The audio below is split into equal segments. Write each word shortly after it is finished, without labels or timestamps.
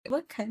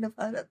What kind of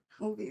other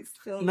movies,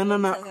 films No. are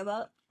you talking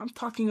about? I'm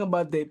talking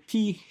about the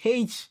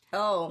PH.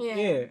 Oh.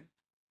 Yeah.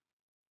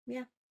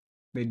 Yeah.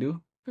 They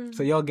do?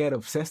 So y'all get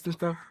obsessed and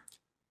stuff?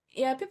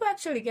 Yeah, people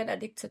actually get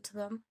addicted to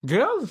them.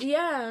 Girls?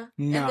 Yeah.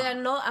 Nah. And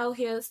they're not out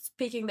here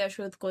speaking their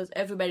truth because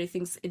everybody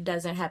thinks it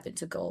doesn't happen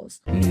to girls.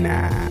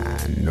 Nah,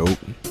 nope.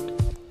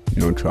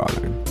 No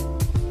trawling.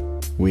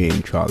 We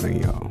ain't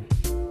trawling, y'all.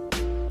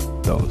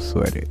 Don't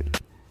sweat it.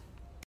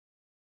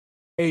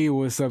 Hey,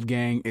 what's up,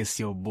 gang? It's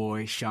your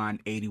boy, Sean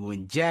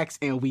 81 Jax,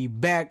 and we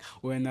back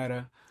with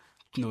another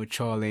No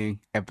Trawling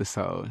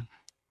episode.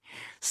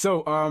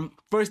 So,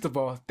 first of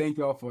all, thank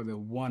y'all for the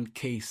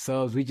 1K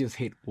subs. We just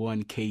hit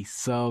 1K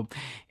sub,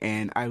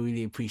 and I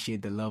really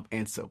appreciate the love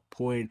and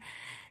support.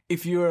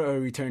 If you're a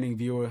returning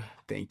viewer,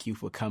 thank you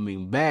for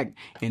coming back.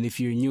 And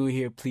if you're new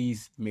here,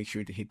 please make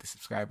sure to hit the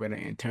subscribe button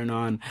and turn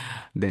on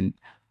the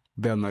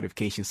bell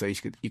notification so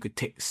you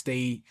could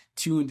stay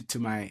tuned to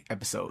my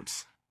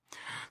episodes.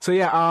 So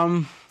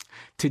yeah,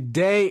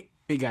 today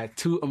we got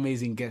two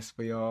amazing guests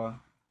for y'all,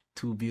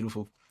 two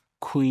beautiful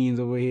queens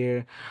over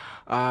here,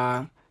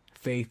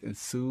 Faith and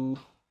Sue.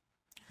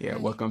 Yeah,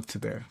 welcome to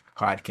their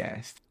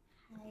podcast.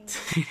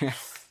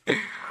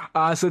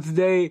 So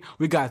today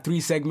we got 3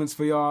 segments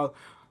for y'all.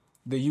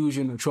 The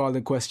usual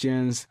trawling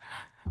questions,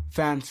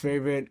 fans'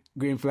 favorite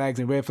green flags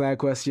and red flag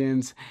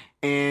questions,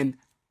 and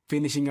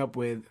finishing up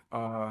with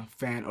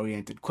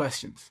fan-oriented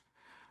questions.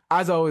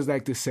 As I always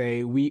like to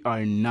say, we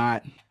are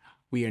not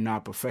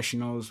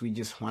professionals. We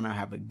just want to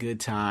have a good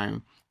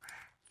time,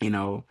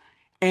 and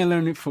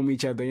learn from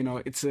each other.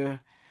 It's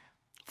a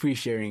free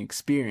sharing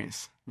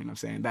experience. You know what I'm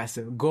saying? That's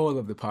the goal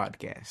of the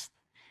podcast,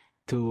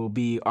 to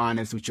be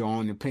honest with your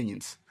own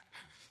opinions.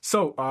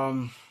 So,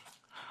 I'm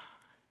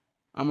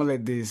gonna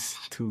let these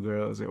two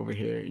girls over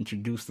here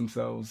introduce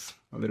themselves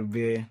a little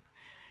bit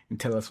and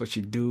tell us what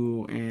you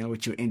do and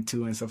what you're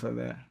into and stuff like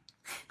that.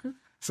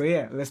 So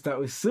yeah, let's start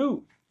with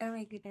Sue. Oh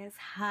my goodness.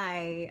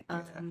 Hi.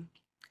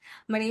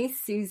 My name is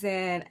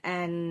Susan,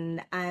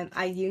 and I'm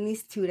a uni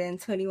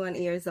student, 21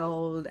 years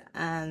old,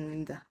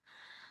 and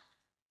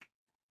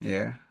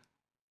yeah.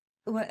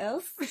 What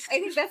else? I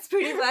think that's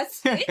pretty much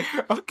it.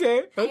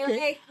 Okay.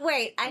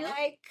 I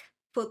like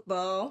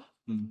football.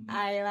 Mm-hmm.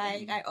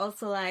 I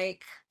also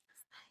like,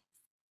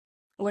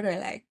 what do I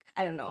like?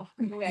 I don't know.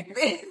 All right,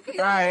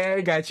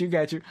 I got you.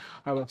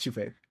 How about you,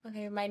 Faith?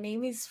 Okay, my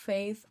name is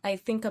Faith. I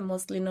think I'm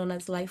mostly known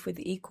as Life with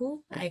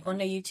Equal. I own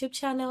a YouTube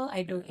channel.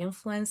 I do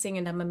influencing,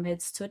 and I'm a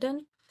med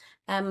student.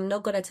 I'm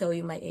not gonna tell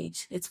you my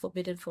age. It's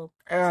forbidden for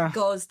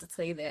girls to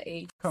say their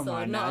age. Come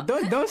on, now.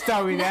 Don't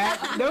start with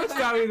that. Don't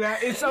start with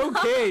that. It's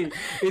okay.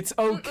 It's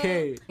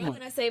okay. I'm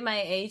gonna say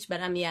my age, but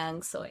I'm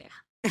young, so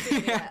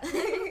yeah.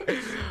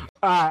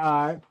 All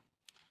right.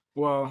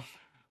 Well,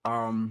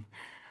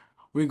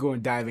 we're going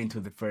to dive into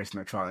the first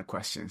no trawling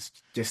questions,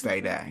 just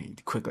like that,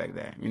 quick like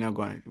that.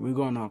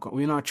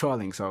 We're not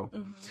trawling, so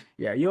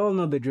yeah, you all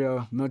know the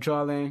drill. No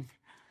trawling,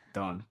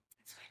 done.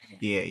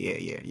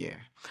 Yeah.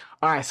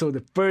 All right, so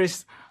the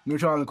first no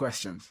trawling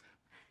questions.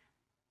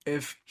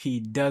 If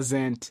he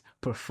doesn't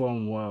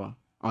perform well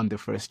on the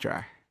first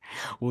try,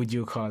 would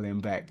you call him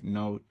back?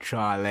 No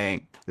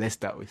trawling. Let's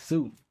start with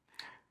Sue.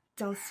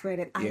 Don't sweat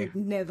it. I would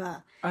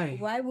never. Aye.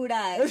 Why would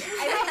I?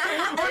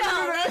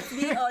 Let's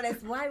be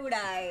honest. Why would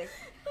I?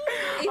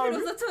 If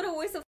it was a total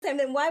waste of time,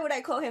 then why would I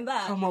call him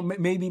back? Come on,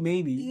 maybe.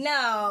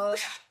 No,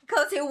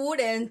 because he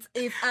wouldn't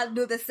if I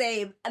do the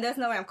same. And that's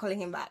not why I'm calling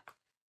him back.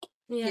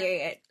 Yeah.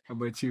 Period. How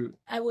about you?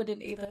 I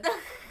wouldn't either.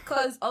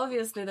 Because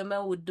obviously the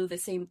men would do the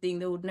same thing.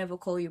 They would never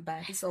call you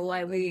back. So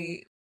why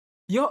we?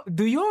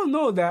 Do y'all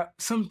know that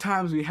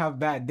sometimes we have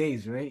bad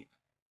days, right?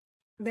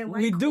 Then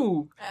we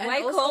do.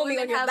 Why call me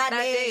on your bad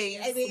day?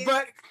 I mean,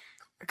 but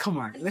come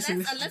on,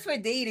 listen. Unless we're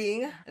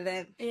dating,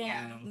 then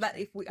yeah. But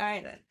if we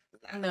aren't, then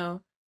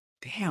no.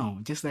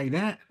 Damn, just like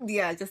that.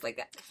 Yeah, just like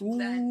that.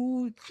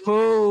 Ooh,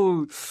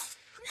 cool.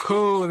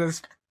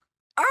 That's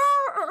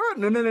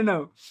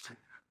no.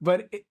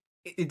 But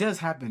it does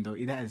happen though.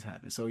 It does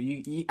happen. So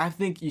I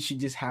think you should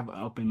just have an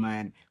open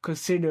mind.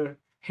 Consider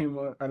him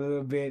a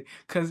little bit,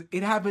 because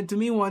it happened to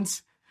me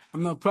once.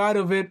 I'm not proud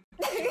of it,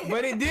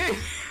 but it did.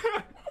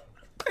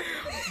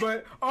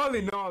 But all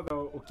in all,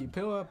 though, okay,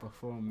 pill up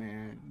perform,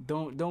 man.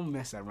 Don't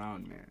mess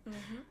around, man.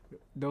 Mm-hmm.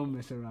 Don't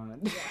mess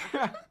around.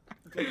 Yeah.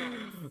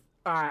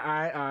 All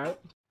right.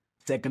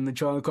 Second the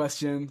trawling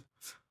question.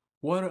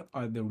 What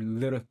are the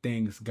little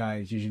things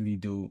guys usually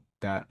do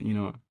that,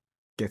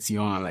 gets you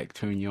on, like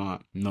turn you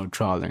on? No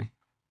trawling.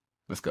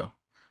 Let's go.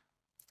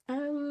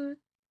 I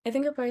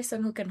think a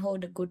person who can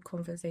hold a good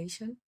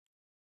conversation.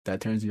 That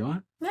turns you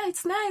on? Yeah,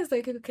 it's nice.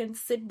 Like, you can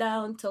sit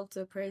down, talk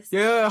to a person.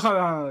 Yeah, hold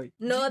on.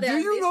 No, do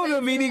you know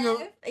the meaning of?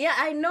 Yeah,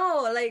 I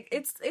know. Like,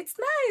 it's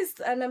nice.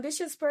 An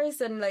ambitious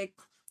person, like,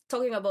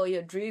 talking about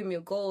your dream, your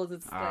goals.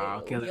 It's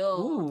like, okay. yo,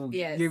 ooh,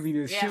 yes. Give me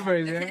the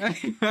shivers,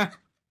 yeah.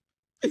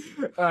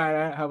 All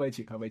right. How about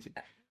you? I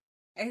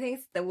think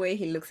it's the way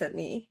he looks at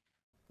me.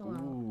 Wow.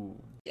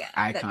 Ooh. Yeah,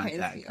 eye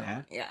contact.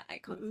 Yeah, eye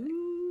contact.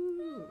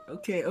 Ooh,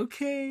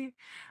 okay.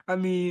 I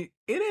mean,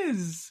 it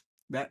is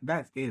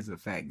that is a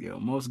fact, yo.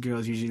 Most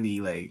girls usually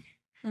like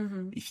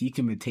Mm-hmm. if you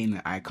can maintain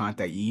the eye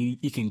contact,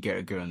 you can get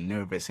a girl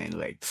nervous and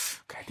like,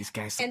 God, this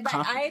guy's so And by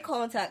confident. eye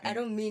contact, I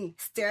don't mean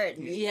stare at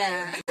me.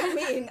 Yeah. I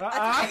mean a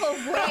type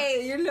of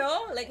way, you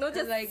know, like not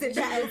just Like, sit you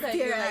there and look at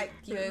you stare like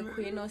at you're a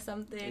queen or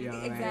something.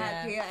 Yeah,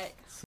 exactly. Yeah. Like,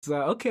 So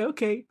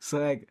okay. So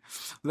like,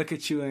 look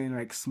at you and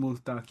like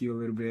smooth talk you a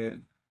little bit.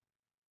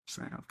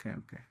 So okay.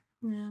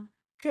 Yeah.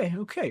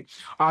 Okay.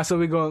 So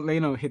we go,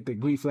 hit the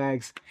green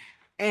flags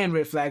and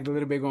red flags a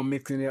little bit. Going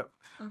mixing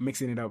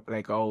it up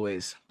like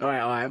always. All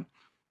right.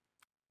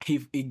 He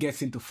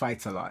gets into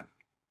fights a lot.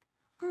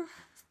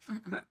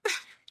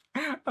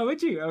 How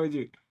about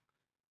you?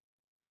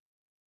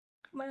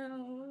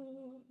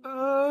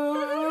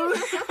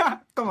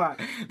 Come on,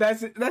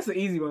 that's an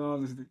easy one,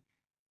 honestly.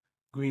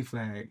 Green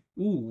flag.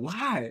 Ooh,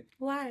 why?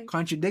 Why?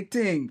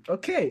 Contradicting.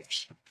 Okay,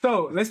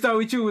 so let's start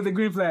with you with the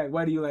green flag.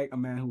 Why do you like a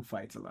man who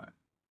fights a lot?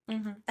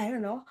 Mm-hmm. I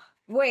don't know.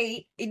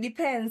 Wait, it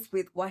depends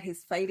with what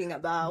he's fighting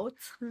about.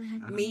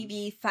 Mm-hmm.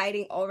 Maybe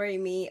fighting over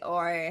me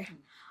or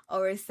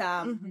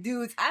some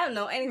dudes. I don't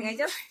know anything.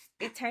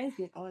 It turns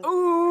me on.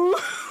 Ooh,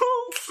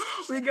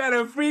 we got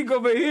a freak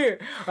over here.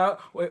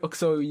 Wait,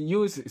 so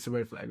it's a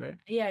red flag, right?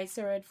 Yeah, it's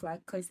a red flag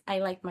because I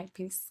like my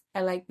peace.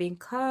 I like being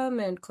calm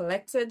and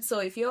collected. So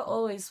if you're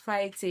always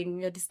fighting,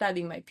 you're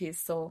disturbing my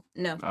peace. So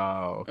no.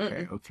 Oh,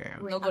 okay.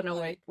 We're not gonna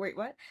wait. Wait,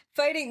 what?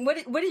 Fighting? What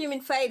do you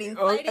mean fighting?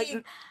 Oh,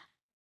 Fighting?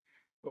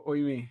 What do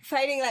you mean?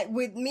 Fighting like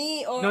with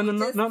me or No,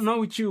 just not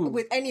with you.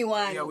 with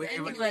anyone? Yeah, with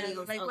Anybody.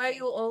 Like, why are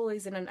you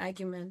always in an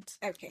argument?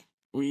 Okay.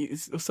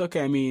 It's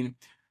okay. I mean,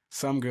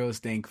 some girls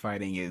think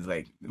fighting is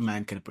like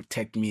man can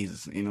protect me.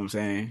 You know what I'm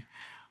saying?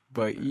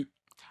 But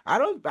I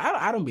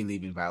don't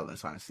believe in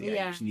violence. Honestly,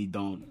 Yeah. I usually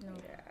don't. No.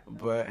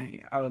 But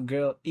our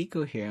girl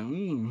Eco here,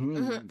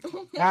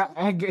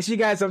 I guess she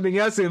got something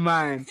else in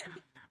mind.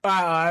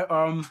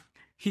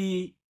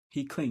 He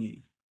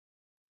clingy.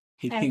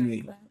 He I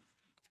clingy. like that.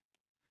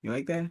 You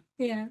like that?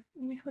 Yeah.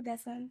 Let me hold that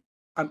son.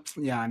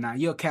 Yeah, nah,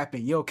 you're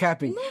capping.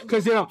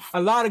 Because,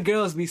 a lot of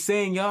girls be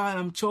saying, yo,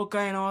 I'm choker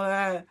and all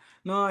that.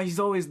 No, he's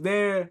always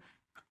there.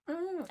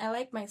 I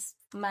like my.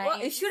 Well,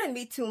 it shouldn't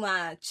be too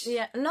much.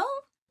 Yeah. No,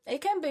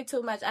 it can be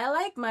too much. I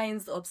like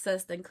mine's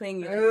obsessed and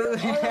clingy. All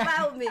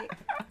about me.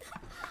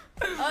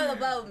 All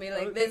about me.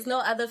 Like, there's no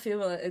other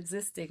female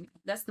existing.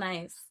 That's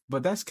nice.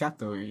 But that's cap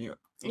though.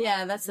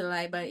 Yeah, that's a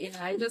lie. But yeah,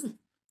 I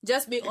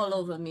just be all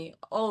over me,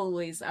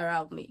 always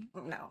around me.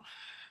 No,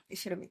 it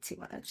shouldn't be too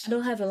much. I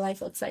don't have a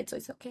life outside, so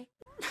it's okay.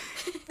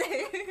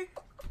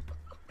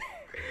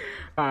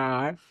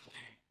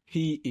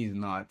 He is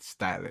not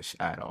stylish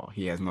at all.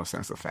 He has no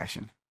sense of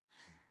fashion.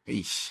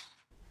 Eesh.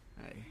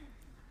 Hey.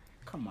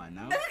 Come on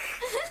now.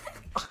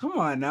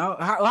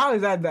 How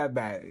is that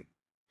bad?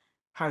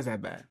 How's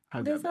that bad?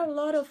 There's a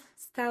lot of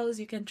styles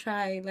you can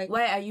try. Like,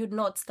 why are you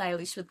not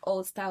stylish with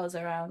old styles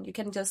around? You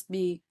can just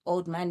be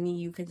old money.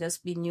 You can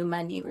just be new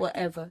money,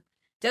 whatever.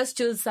 Just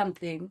choose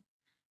something.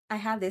 I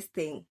have this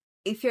thing.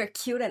 If you're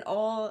cute and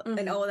all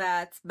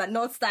that, but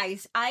not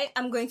stylish, I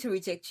am going to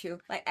reject you.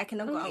 Like, I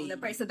cannot go out with a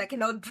person that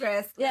cannot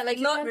dress. Yeah, like,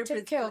 not you can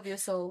take care of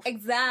yourself.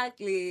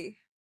 Exactly.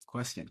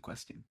 Question.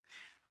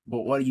 But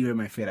what do you rate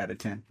my fit out of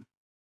 10?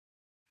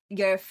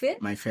 You're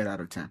fit? My fit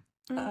out of 10.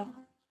 Oh.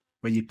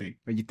 What do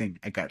you think?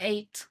 I got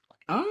 8.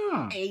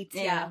 8,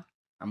 yeah.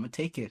 I'm gonna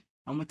take it.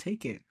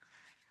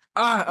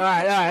 All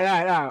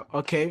right.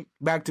 Okay,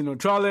 back to no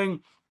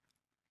trolling.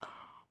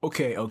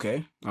 Okay.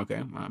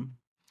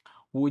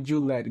 Would you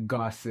let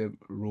gossip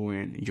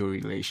ruin your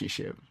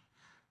relationship?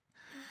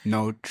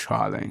 No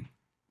trolling.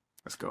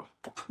 Let's go.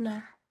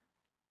 No.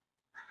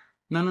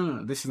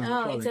 No. This is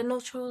not trolling. It's a no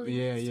trolling.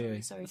 Yeah.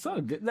 Sorry. It's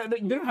all good.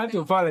 You don't have to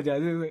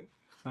apologize.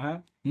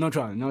 No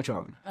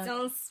trolling.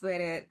 Don't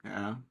sweat it.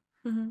 Yeah.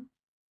 Mm-hmm.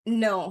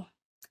 No.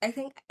 I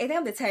think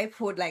I'm the type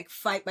who would like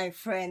fight my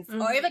friends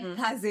or even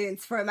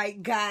cousins for my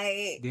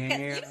guy.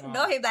 Damn. You don't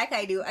know him like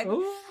I do. Maybe I'm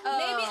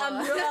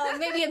wrong.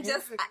 Maybe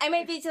I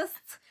may be just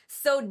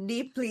so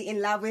deeply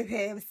in love with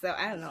him. So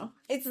I don't know.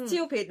 It's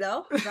stupid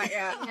though. But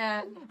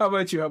yeah. How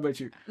about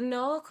you?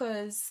 No,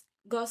 because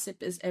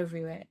gossip is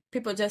everywhere.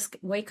 People just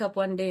wake up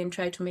one day and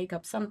try to make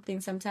up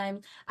something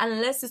sometimes.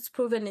 Unless it's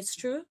proven it's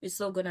true, it's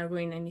not going to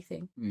ruin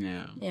anything.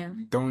 Yeah. Yeah.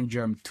 Don't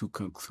jump to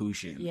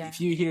conclusion. Yeah. If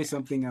you hear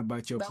something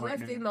about your But we're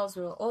partner. females,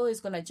 we're always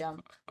going to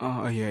jump.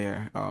 Oh,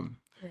 yeah.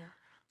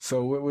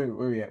 So where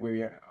we at?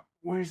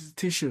 Where's the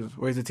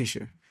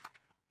tissue?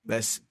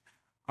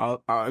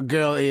 Our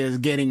girl is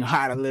getting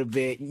hot a little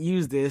bit.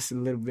 Use this a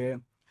little bit.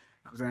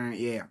 I'm saying,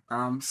 yeah.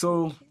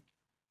 So,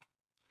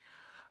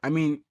 I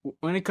mean,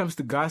 when it comes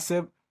to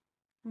gossip,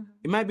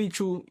 it might be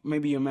true.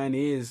 Maybe your man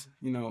is,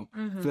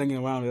 flinging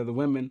around with other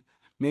women.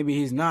 Maybe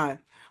he's not.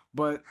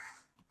 But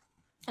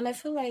And I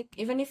feel like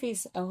even if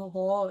he's a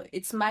whore,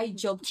 it's my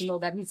job to know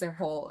that he's a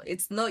whore.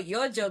 It's not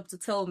your job to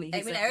tell me.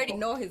 I already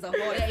know he's a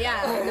whore.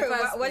 Yeah. In the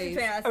first What you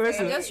place. trying to Listen.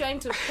 say? I'm just trying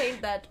to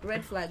paint that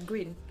red flag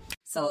green.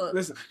 So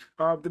listen,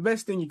 the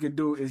best thing you could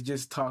do is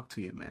just talk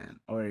to your man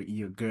or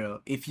your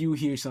girl. If you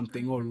hear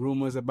something or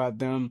rumors about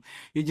them,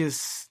 you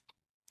just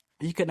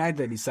you can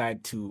either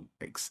decide to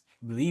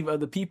believe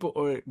other people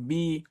or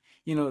be,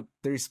 the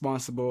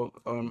responsible,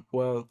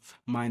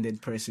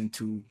 well-minded person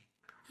to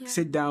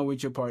sit down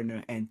with your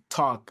partner and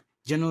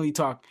generally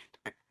talk,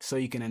 so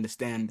you can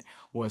understand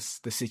what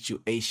the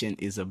situation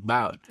is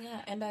about.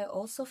 Yeah, and I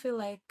also feel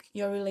like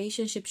your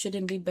relationship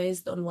shouldn't be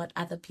based on what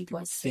other people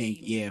are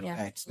saying.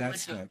 That's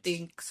what you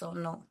think. So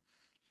no.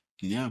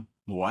 Yeah,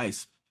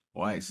 wise.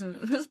 All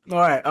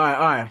right.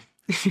 All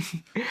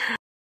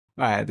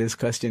right. This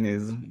question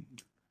is.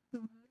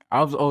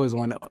 I've always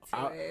wanted.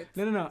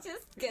 No.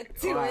 Just get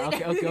to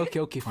it.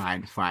 Okay.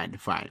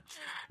 Fine.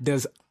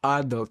 Does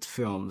adult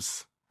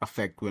films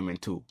affect women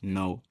too?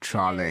 No,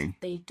 trolling.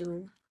 They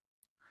do.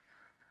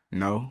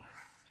 No,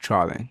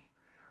 trolling.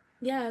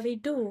 Yeah, they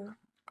do.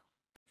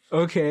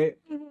 Okay.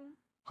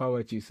 How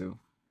about you, Sue?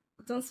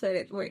 Don't sweat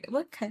it. Wait,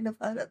 what kind of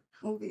other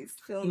movies,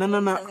 films? No. Are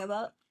you talking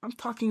about? I'm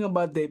talking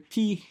about the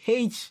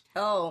PH.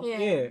 Oh.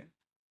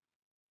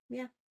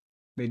 Yeah.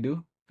 They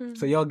do?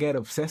 So y'all get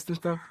obsessed and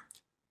stuff?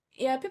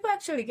 Yeah, people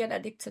actually get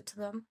addicted to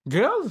them.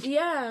 Girls?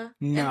 Yeah.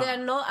 No. And they're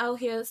not out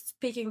here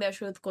speaking their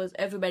truth because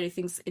everybody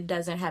thinks it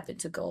doesn't happen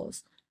to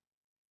girls.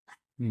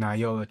 Nah,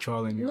 y'all are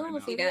trolling me. No,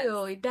 for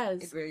real, it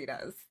does. It really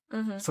does.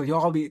 So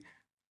y'all be...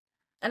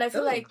 And I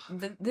feel like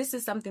this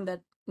is something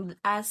that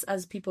us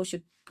as people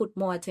should put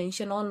more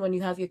attention on when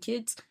you have your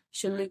kids.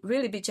 Should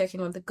really be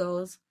checking on the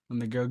girls.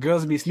 And the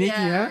girls be sneaky,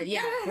 huh?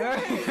 Yeah.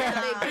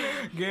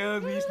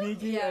 Girls be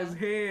sneaky as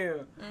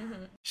hell.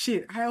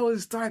 Shit, I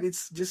always thought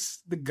it's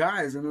just the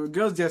guys,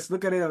 girls just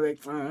look at it and like,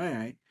 all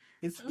right,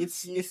 it's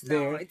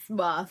there. It's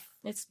buff.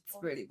 It's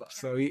really buff.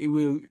 So it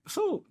will.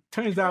 So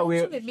turns out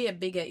it should be a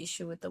bigger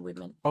issue with the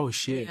women. Oh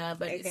shit. Yeah,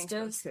 but it's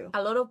just so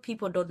a lot of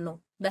people don't know.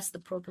 That's the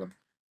problem.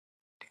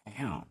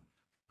 Damn.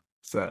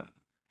 So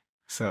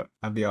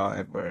have y'all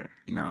ever,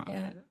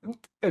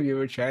 have you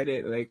ever tried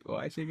it, like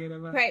watching it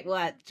about? Right,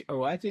 what?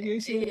 Watching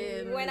it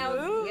shit? When I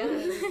was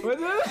young.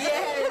 What's that?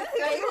 Yes,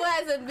 like who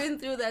hasn't been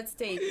through that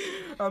stage?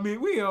 I mean,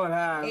 we all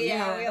have.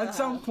 Yeah, we all at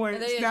some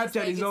point,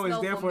 Snapchat is always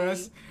there for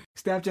us.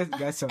 Snapchat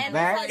got some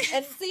bad.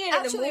 And see it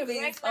in the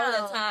movies all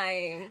the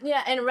time.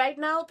 Yeah, and right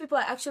now people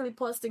are actually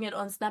posting it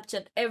on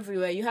Snapchat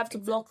everywhere. You have to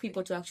block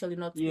people to actually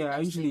not. Yeah, I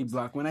usually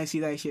block when I see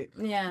that shit.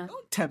 Yeah.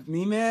 Don't tempt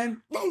me,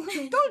 man.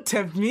 Don't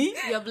tempt me.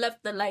 You have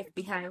left the life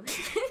behind.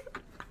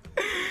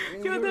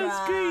 Yo,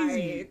 that's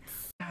crazy.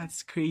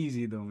 That's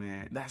crazy though,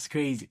 man. That's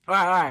crazy. All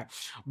right.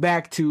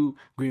 Back to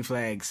green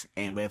flags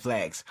and red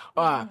flags.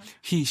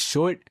 He's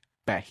short,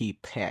 but he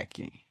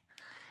packing.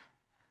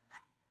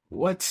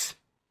 What?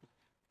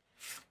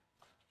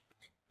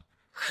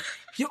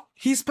 Yo,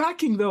 he's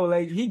packing though.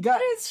 Like he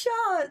got. It's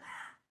short.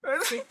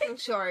 Too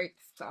short.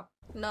 So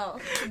no,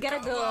 you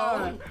gotta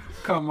go.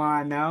 Come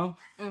on now.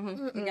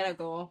 You gotta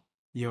go.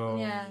 Yo.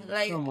 Yeah,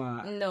 come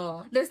on.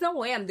 No, there's no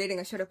way I'm dating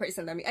a shorter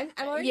person than me. I'm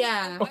already.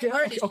 Yeah.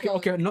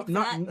 Okay.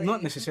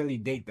 Not necessarily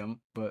date them,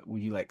 but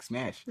would you like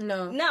smash?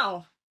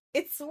 No.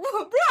 It's bro.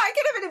 I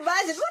can't even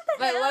imagine. What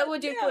the hell? Why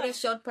would you put a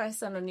short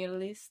person on your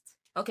list?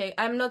 Okay,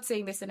 I'm not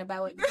saying this in a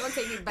bad way. Don't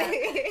take it back.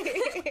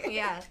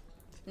 Yeah.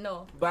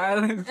 No.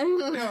 Violence?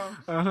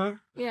 No.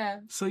 Yeah.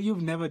 So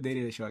you've never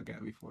dated a short guy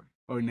before?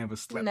 Or never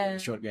slept with a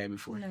short guy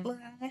before? No,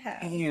 I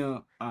have.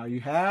 You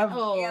have?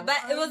 Oh. Yeah, but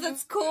it was at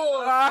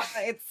school.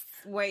 It's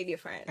way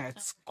different. At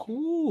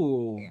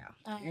school? Yeah.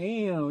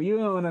 Damn,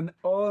 you're on an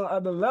all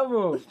other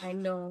level. I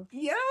know.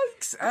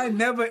 Yikes. I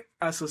never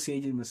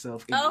associated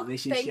myself in a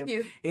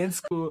relationship in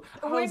school.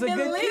 We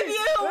believe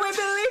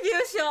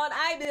you, Sean.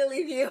 I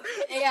believe you.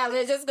 Yeah,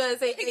 we're just going to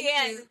say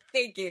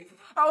thank you.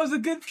 I was a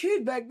good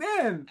kid back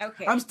then.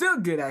 Okay. I'm still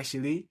good,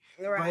 actually.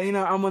 Right.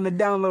 But, I'm on the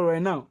down low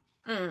right now.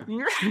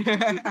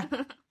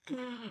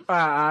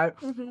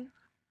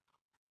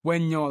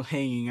 When you're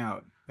hanging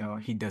out,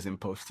 he doesn't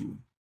post you.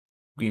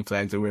 Green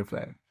flags or red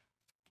flag?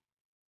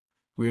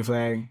 Green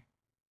flag?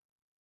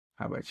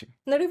 How about you?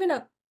 Not even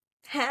a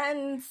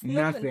hands.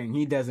 Nothing.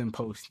 He doesn't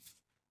post.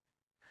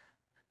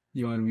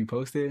 You want to be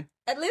posted?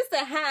 At least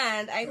a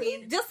hand. I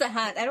mean, just a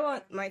hand. I don't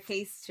want my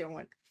face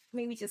shown.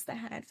 Maybe just a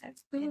hand. How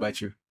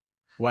about you?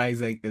 Why is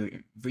so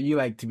you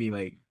like to be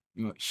like,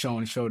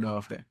 showed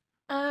off there?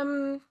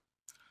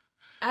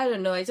 I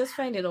don't know. I just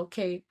find it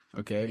okay.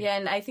 Okay. Yeah,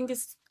 and I think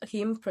it's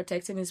him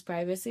protecting his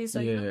privacy. So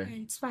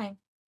it's fine.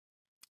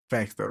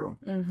 Facts, though.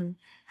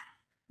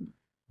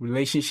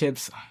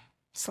 Relationships.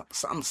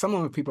 Some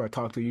of the people I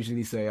talk to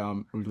usually say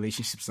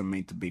relationships are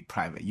meant to be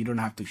private. You don't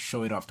have to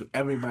show it off to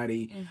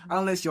everybody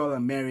unless y'all are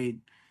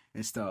married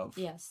and stuff.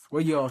 Yes.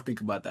 What do y'all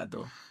think about that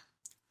though?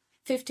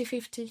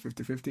 50-50.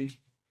 50-50?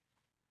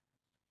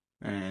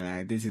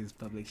 And this is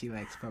public. She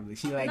likes public.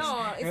 She likes.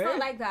 No, it's not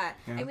like that.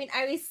 Yeah. I mean,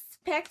 I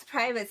respect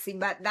privacy,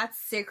 but that's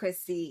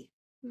secrecy.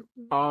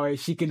 Oh,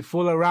 she can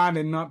fool around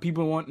and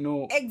people won't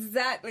know.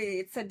 Exactly.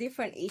 It's a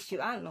different issue.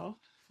 I don't know.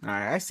 All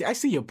right, I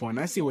see your point.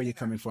 I see where you're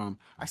coming from.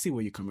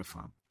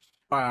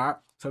 All right,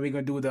 so we're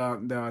gonna do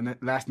the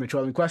last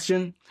controlling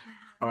question.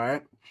 All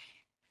right.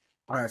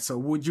 So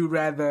would you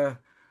rather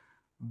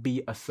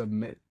be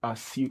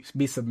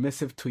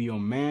submissive to your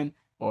man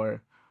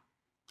or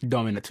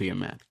dominant to your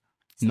man?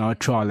 No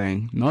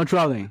trolling. No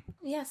trolling.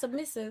 Yeah,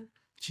 submissive.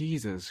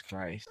 Jesus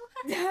Christ.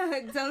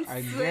 Don't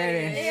I sweat get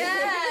it. it.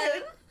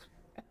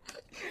 Yeah.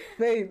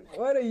 Babe,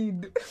 what are you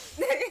doing?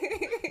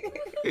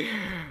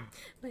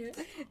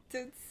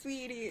 Don't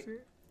sweet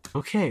it.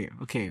 Okay,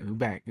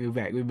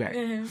 we're back.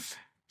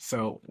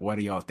 So, what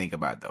do y'all think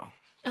about though?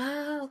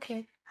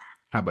 Okay.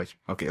 How about you?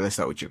 Okay, let's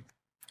start with you.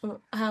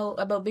 How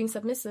about being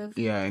submissive?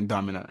 Yeah, and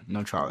dominant,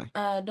 no trolling.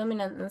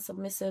 Dominant and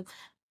submissive.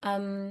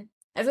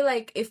 I feel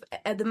like if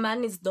the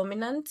man is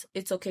dominant,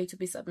 it's okay to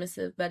be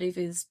submissive. But if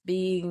he's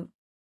being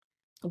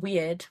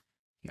weird,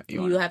 Yeah,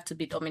 you have to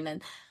be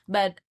dominant.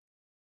 But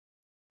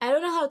I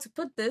don't know how to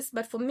put this,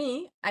 but for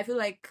me, I feel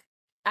like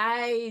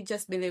I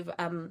just believe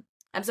I'm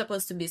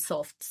supposed to be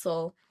soft.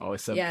 So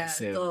submissive. yeah,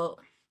 so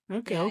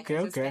Okay.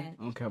 yeah, Okay,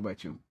 how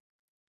about you?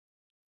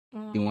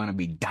 You want to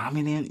be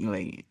dominant? You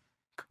like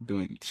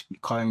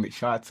calling the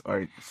shots,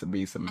 or to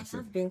be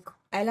submissive?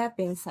 I love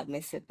being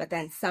submissive, but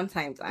then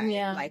sometimes I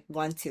Yeah. like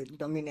want to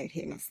dominate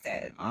him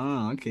instead.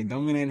 Oh, okay.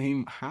 Dominate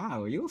him.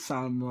 How? You'll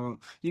sound more.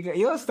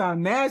 You'll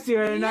sound nasty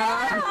right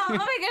now. Oh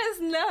my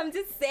goodness, no, I'm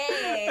just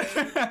saying.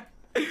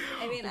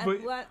 I mean,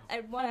 But-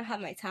 I want to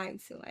have my time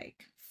to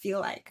like feel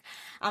like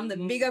I'm the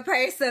bigger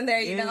person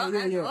there, you know?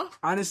 I know.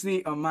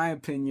 Honestly, in my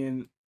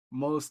opinion,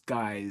 most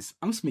guys,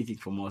 I'm speaking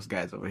for most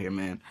guys over here,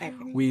 man. Okay.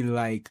 We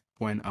like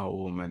when a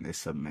woman is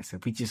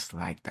submissive. We just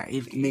like that.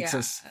 It makes Yeah.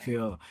 us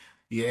feel,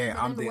 yeah,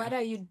 I'm then the. what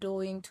are you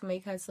doing to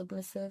make her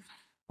submissive?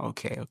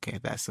 Okay,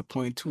 that's the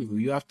point too.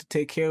 You have to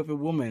take care of a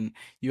woman.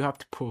 You have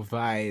to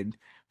provide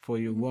for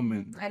your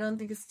woman. I don't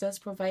think it's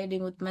just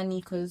providing with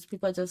money, because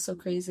people are just so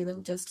crazy.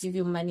 They'll just give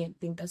you money and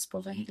think that's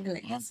providing.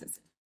 Like, yes, it's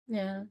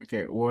Yeah.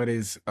 Okay, what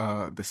is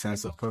the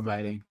sense of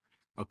providing?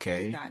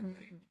 Okay, not.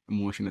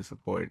 emotional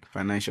support,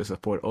 financial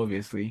support,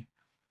 obviously.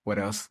 What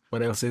else?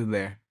 What else is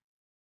there?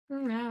 I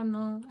don't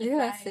know. Yeah,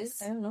 that's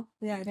Advice. it. I don't know.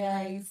 Yeah, Yeah,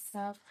 and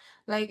stuff.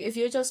 Like, if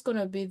you're just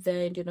gonna be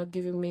there and you're not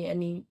giving me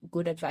any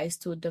good advice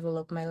to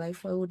develop my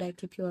life, why would I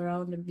keep you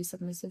around and be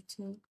submissive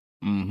to you?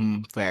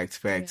 Mm-hmm. Facts.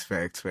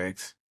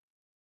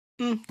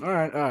 All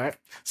right.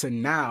 So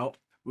now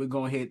we're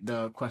gonna hit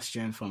the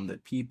question from the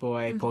people.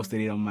 I posted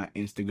it on my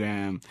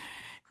Instagram,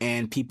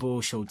 and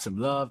people showed some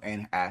love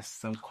and asked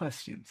some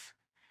questions.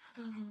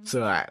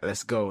 So all right,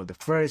 let's go. The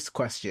first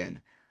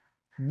question: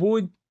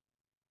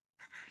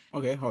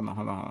 Okay, hold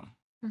on.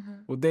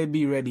 Would they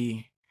be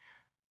ready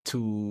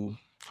to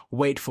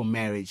wait for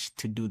marriage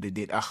to do the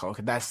deed?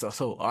 Okay, that's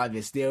so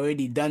obvious. They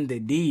already done the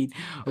deed.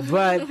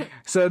 But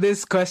so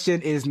this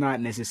question is not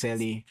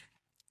necessarily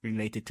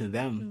related to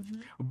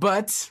them.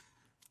 But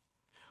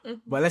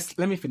let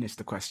me finish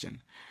the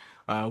question.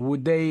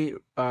 Would they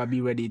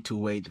be ready to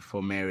wait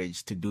for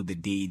marriage to do the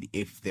deed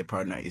if their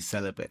partner is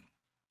celibate?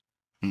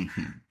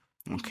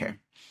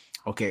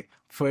 Okay.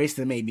 First,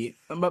 maybe,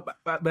 but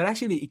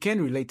actually, it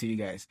can relate to you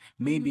guys.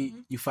 Maybe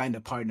you find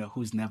a partner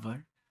who's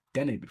never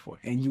done it before,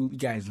 and you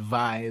guys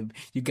vibe,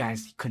 you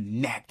guys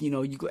connect.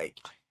 You like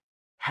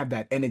have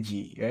that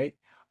energy, right?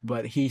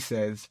 But he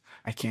says,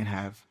 "I can't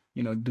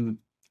do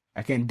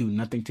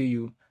nothing to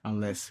you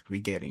unless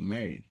we're getting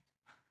married."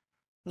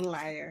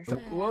 Liar. So,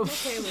 I'm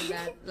okay with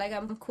that. Like,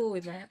 I'm cool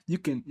with that. you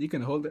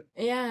can hold it.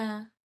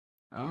 Yeah.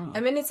 Oh, I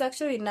mean, it's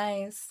actually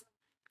nice.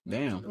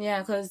 damn.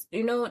 Yeah, because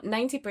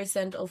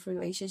 90% of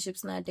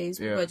relationships nowadays,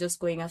 people Yeah. are just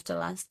going after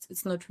lust.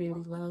 It's not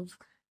really love.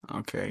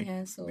 Okay.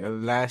 Yeah, so The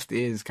last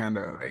is kind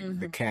of like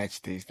the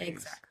catch these days.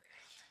 exactly.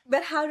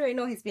 But how do I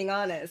know he's being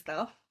honest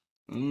though?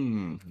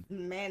 Mm.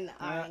 Men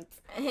aren't.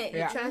 You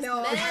Yeah. trust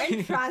No,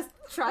 men aren't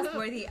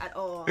trustworthy at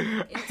all.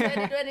 in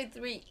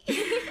 2023.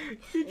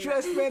 You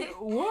trust men?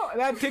 What?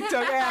 That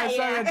TikTok? Yeah, I saw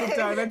that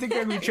TikTok. That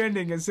TikTok be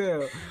trending as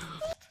hell.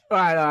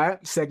 All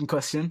right. Second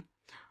question.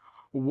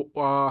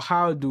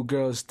 How do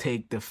girls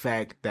take the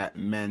fact that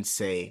men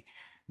say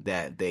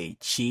that they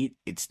cheat?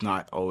 It's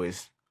not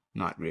always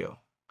not real.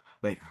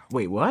 Like,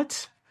 wait,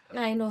 what?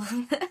 I know.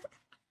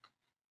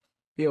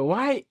 Yeah,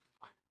 why?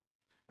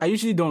 I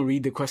usually don't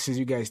read the questions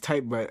you guys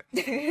type, but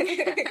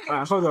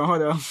hold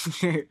on.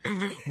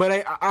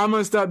 But I'm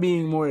gonna start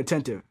being more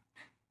attentive.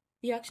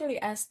 You actually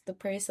asked the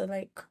person,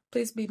 like,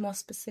 please be more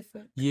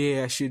specific.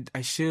 Yeah,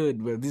 I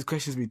should, but these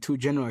questions be too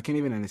general. I can't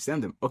even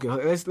understand them. Okay,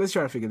 let's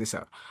try to figure this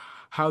out.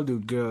 How do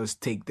girls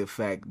take the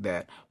fact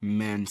that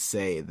men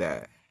say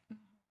that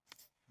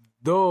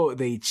though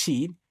they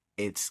cheat,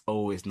 it's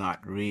always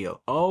not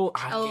real? Oh,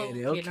 I get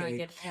it. Okay. I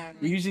get it.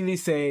 We usually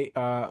say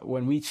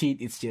when we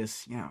cheat, it's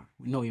just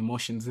no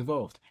emotions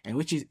involved, and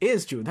which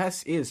is true.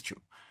 That is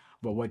true.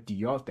 But what do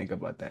y'all think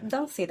about that?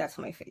 Don't say that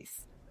to my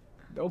face.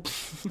 Nope.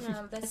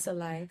 No, that's a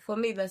lie. For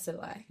me, that's a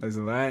lie. That's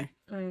a lie.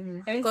 I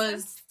mean,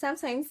 Because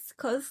sometimes,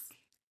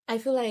 I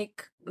feel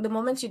like the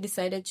moment you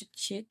decided to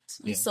cheat,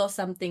 you saw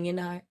something in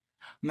her.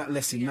 No.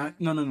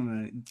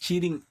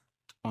 Cheating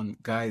on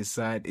guys'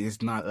 side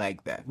is not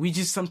like that. We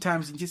just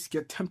sometimes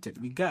get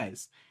tempted. We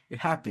guys, it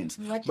happens.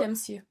 What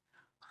tempts you?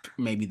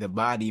 Maybe the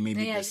body,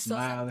 maybe Yeah, the you saw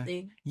smile.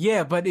 something.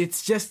 Yeah, but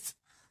it's just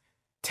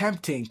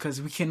tempting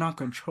because we cannot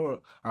control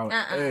our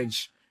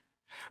urge.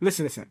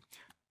 Listen.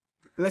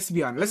 let's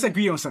be honest. Let's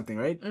agree on something,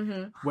 right?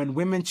 When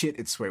women cheat,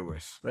 it's way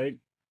worse, right?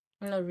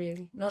 Not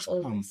really. Not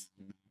always.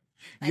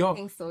 I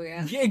think so,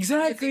 yeah. Yeah,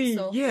 exactly.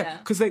 so? Yeah, Yeah.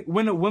 because like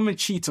when a woman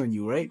cheats on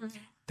you, right?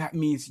 That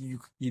means you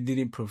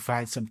didn't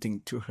provide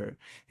something to her,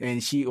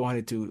 and she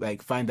wanted to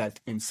like find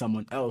that in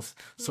someone else.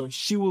 So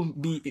she will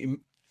be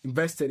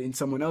invested in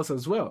someone else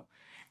as well,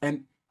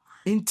 and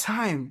in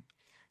time,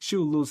 she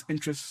will lose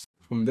interest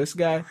from this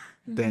guy,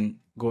 then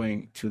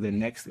going to the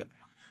next guy.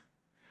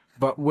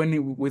 But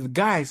with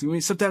guys,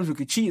 sometimes we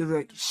could cheat. It's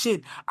like,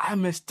 shit, I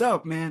messed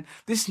up, man.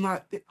 This is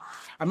not.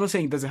 I'm not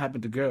saying it doesn't happen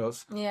to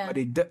girls, Yeah.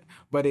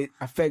 but it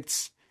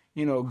affects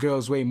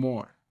girls way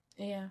more.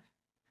 Yeah.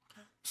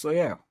 So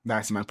yeah,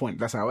 that's my point.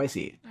 That's how I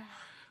see it.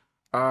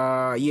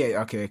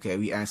 Yeah, okay.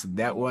 We answered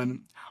that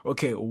one.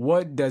 Okay,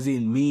 what does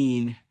it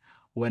mean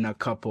when a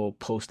couple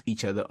post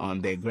each other on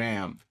their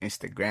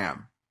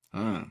Instagram?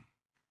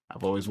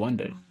 I've always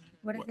wondered.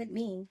 What does it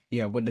mean?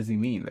 Yeah, what does it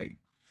mean? Like,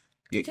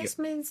 It just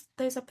means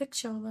there's a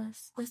picture of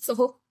us. That's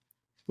all.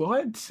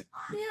 what?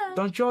 Yeah.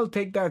 Don't y'all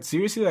take that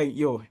seriously? Like,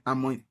 yo,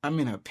 I'm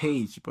in a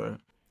page, bro.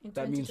 In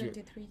That means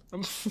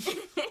 2023.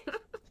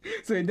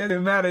 So it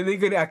doesn't matter. They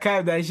could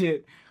archive that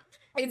shit.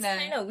 It's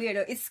kind of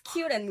weird. It's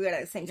cute and weird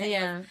at the same time.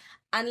 Yeah.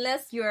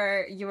 Unless you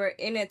were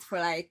in it for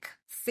like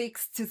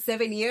 6 to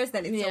 7 years,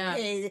 then it's Yeah.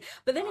 okay.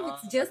 But then if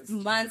it's just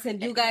months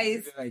and you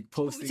guys Like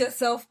put posting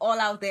yourself all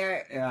out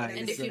there, Yeah,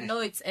 And if you know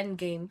it's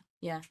endgame,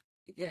 yeah.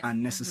 yeah.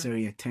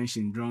 unnecessary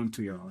attention drawn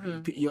to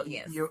you.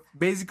 Yes. You're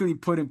basically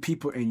putting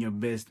people in your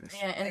business.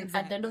 Yeah, and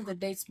at the end of the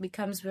day, it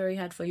becomes very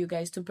hard for you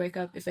guys to break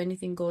up if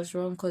anything goes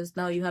wrong because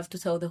now you have to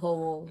tell the whole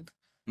world.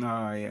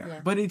 Oh yeah.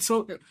 Yeah. But it's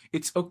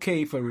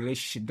okay if a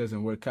relationship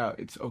doesn't work out.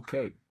 It's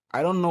okay.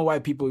 I don't know why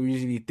people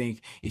usually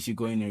think if you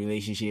go in a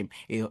relationship,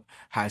 it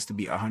has to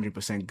be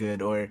 100%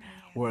 good or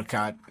work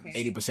out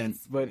 80%.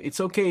 But it's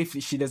okay if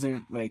she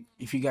doesn't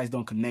if you guys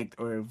don't connect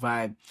or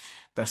vibe.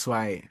 That's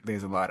why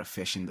there's a lot of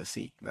fish in the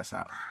sea. That's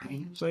how.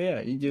 So yeah,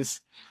 you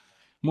just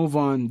move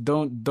on.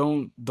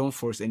 Don't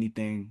force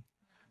anything.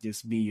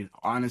 Just be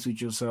honest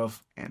with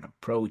yourself and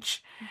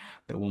approach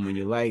the woman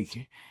you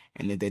like.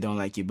 And if they don't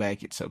like you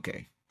back, it's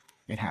okay.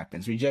 It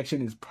happens.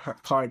 Rejection is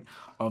part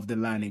of the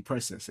learning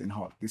process in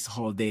this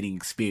whole dating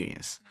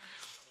experience.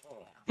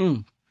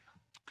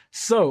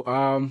 So,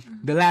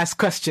 the last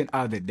question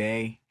of the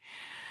day.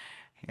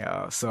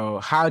 Yeah. So,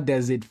 how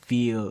does it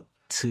feel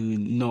to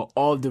know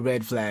all the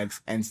red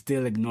flags and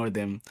still ignore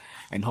them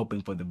and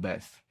hoping for the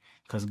best?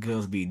 Because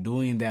girls be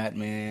doing that,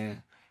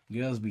 man.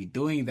 Girls be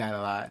doing that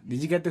a lot.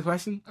 Did you get the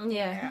question?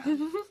 Yeah.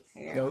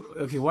 Yo,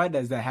 okay, why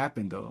does that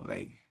happen though?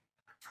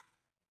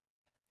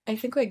 I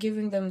think we're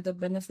giving them the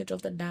benefit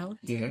of the doubt.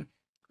 Yeah.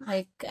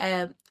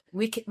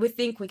 We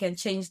think we can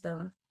change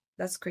them.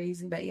 That's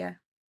crazy, but yeah.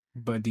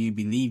 But do you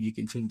believe you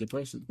can change the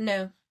person?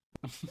 No.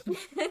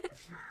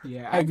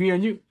 Yeah, I agree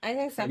on you. I think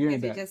Agree on sometimes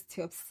you're that. just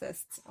too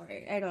obsessed, or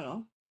I don't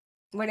know.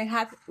 When it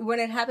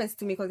happens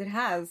to me, because it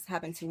has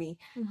happened to me,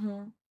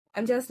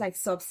 I'm just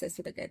so obsessed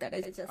with the guy that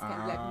I just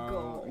can't let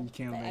go. You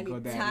can't Like, let I go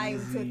need that time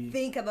easy. to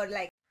think about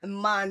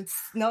months,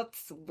 not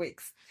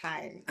weeks.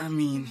 Time. I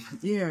mean,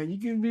 yeah, you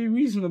can be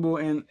reasonable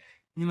and,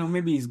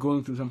 maybe he's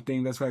going through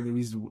something. That's why the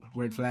reason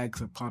red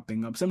flags are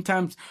popping up.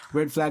 Sometimes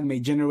red flag may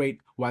generate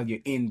while you're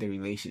in the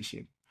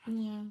relationship.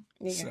 Yeah.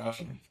 Yeah.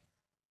 So,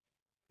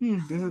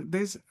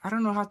 there's I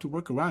don't know how to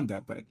work around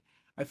that, but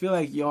I feel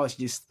like y'all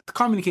just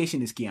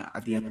communication is key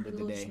at the end of the day.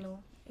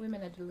 Delusional.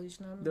 Women are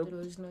delusional. I'm Nope.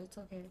 delusional. It's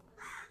okay.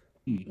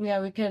 Yeah,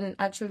 we can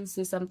actually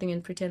see something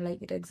and pretend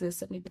like it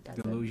exists and it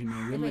doesn't. Delusional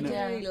If I women. don't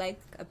Yeah. really like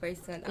a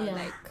person, I'm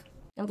Yeah.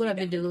 I'm gonna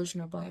be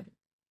delusional about it.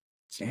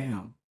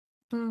 Damn.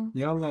 Mm.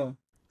 Y'all are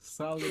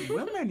solid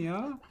women,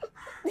 y'all.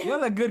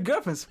 Y'all are good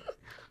girlfriends.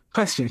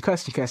 Question.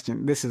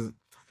 This is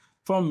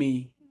for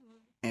me,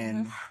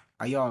 and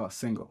are y'all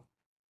single?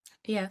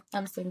 Yeah,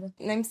 I'm single.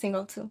 I'm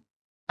single too.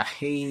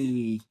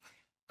 Hey,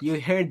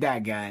 you heard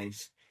that,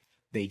 guys.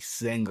 They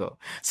single.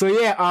 So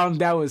yeah,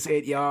 that was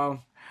it, y'all.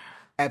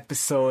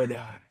 Episode.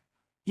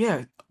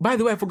 Yeah. By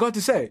the way, I forgot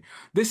to say,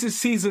 this is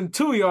season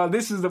 2, y'all.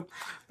 This is the.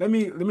 Let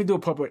me do a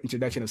proper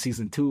introduction of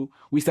season 2.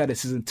 We started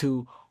season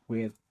 2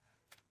 with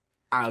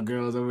our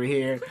girls over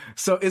here,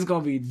 so it's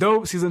gonna be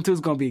dope. Season 2 is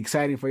gonna be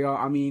exciting for y'all.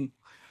 I mean,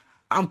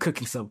 I'm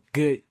cooking some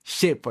good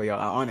shit for y'all,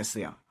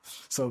 honestly.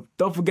 So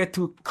don't forget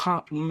to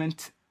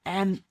comment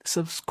and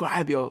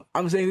subscribe, yo.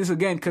 I'm saying this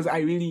again because I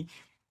really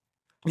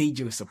need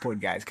your support,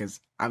 guys, because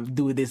I'm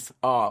doing this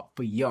all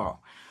for y'all.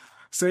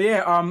 So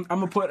yeah, I'm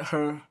gonna put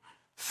her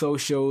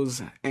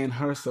socials and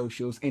her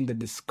socials in the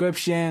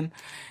description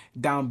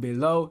down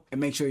below,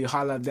 and make sure you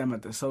holler at them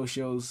at the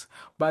socials.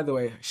 By the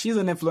way, she's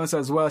an influencer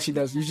as well. She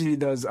usually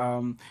does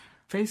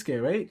face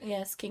care, right?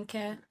 Yeah,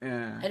 skincare.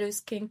 Yeah. I do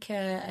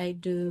skincare. I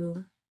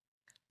do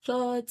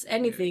clothes,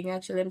 anything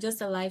actually. I'm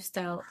just a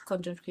lifestyle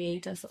content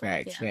creator. So,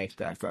 Facts. yeah.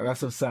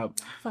 That's what's up.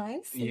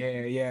 Fine.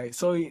 Yeah.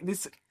 So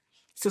it's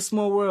a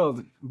small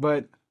world,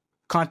 but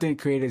content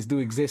creators do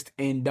exist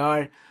in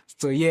DAR.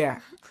 So yeah.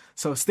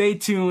 So stay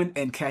tuned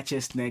and catch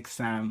us next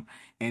time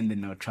in the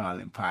No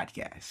Trolling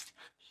Podcast.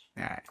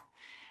 All right.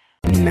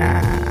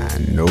 Nah,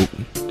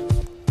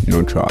 nope.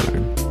 no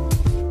trawling.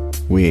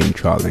 We ain't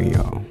trawling,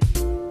 y'all.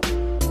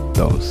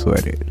 Don't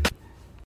sweat it.